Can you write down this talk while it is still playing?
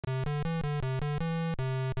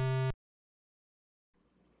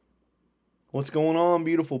What's going on,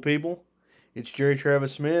 beautiful people? It's Jerry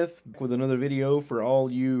Travis Smith with another video for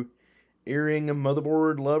all you Erying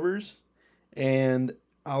Motherboard lovers, and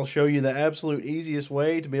I'll show you the absolute easiest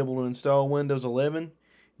way to be able to install Windows 11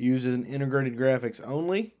 using integrated graphics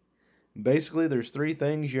only. Basically, there's three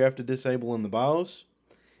things you have to disable in the BIOS.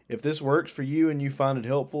 If this works for you and you find it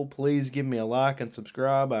helpful, please give me a like and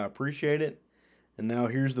subscribe. I appreciate it. And now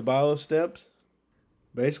here's the BIOS steps.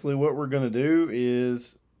 Basically, what we're going to do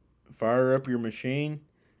is fire up your machine,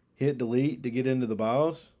 hit delete to get into the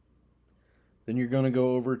BIOS. Then you're going to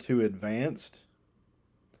go over to advanced,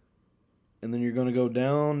 and then you're going to go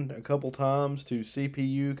down a couple times to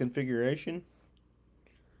CPU configuration,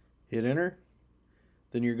 hit enter.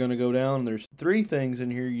 Then you're going to go down, and there's three things in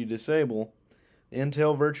here you disable.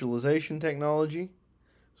 Intel virtualization technology,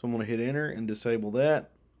 so I'm going to hit enter and disable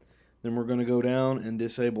that. Then we're going to go down and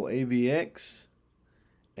disable AVX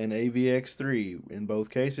and AVX3. In both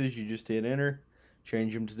cases, you just hit enter,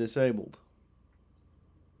 change them to disabled.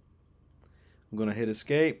 I'm going to hit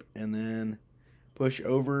escape and then push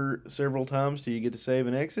over several times till you get to save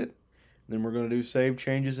and exit. Then we're going to do save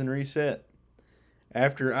changes and reset.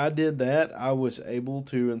 After I did that, I was able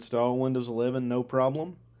to install Windows 11 no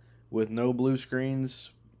problem, with no blue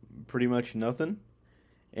screens, pretty much nothing.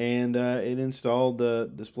 And it installed the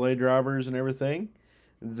display drivers and everything.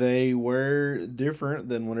 They were different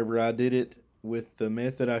than whenever I did it with the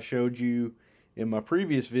method I showed you in my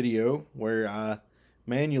previous video, where I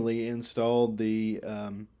manually installed the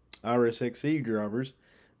IRIS-XE drivers,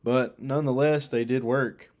 but nonetheless they did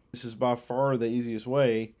work. This is by far the easiest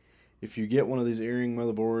way if you get one of these Erying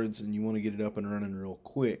motherboards and you want to get it up and running real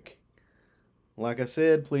quick. Like I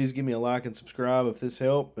said, please give me a like and subscribe if this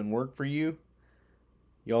helped and worked for you.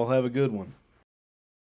 Y'all have a good one.